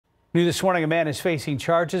New this morning, a man is facing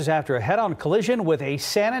charges after a head-on collision with a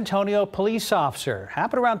San Antonio police officer.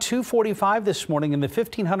 Happened around 2:45 this morning in the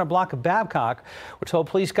 1500 block of Babcock. We're told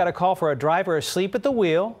police got a call for a driver asleep at the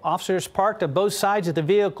wheel. Officers parked on both sides of the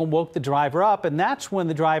vehicle and woke the driver up, and that's when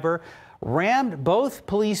the driver rammed both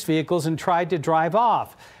police vehicles and tried to drive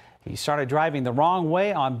off. He started driving the wrong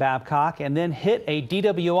way on Babcock and then hit a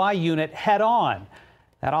DWI unit head-on.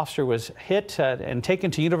 That officer was hit and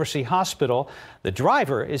taken to University Hospital. The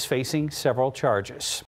driver is facing several charges.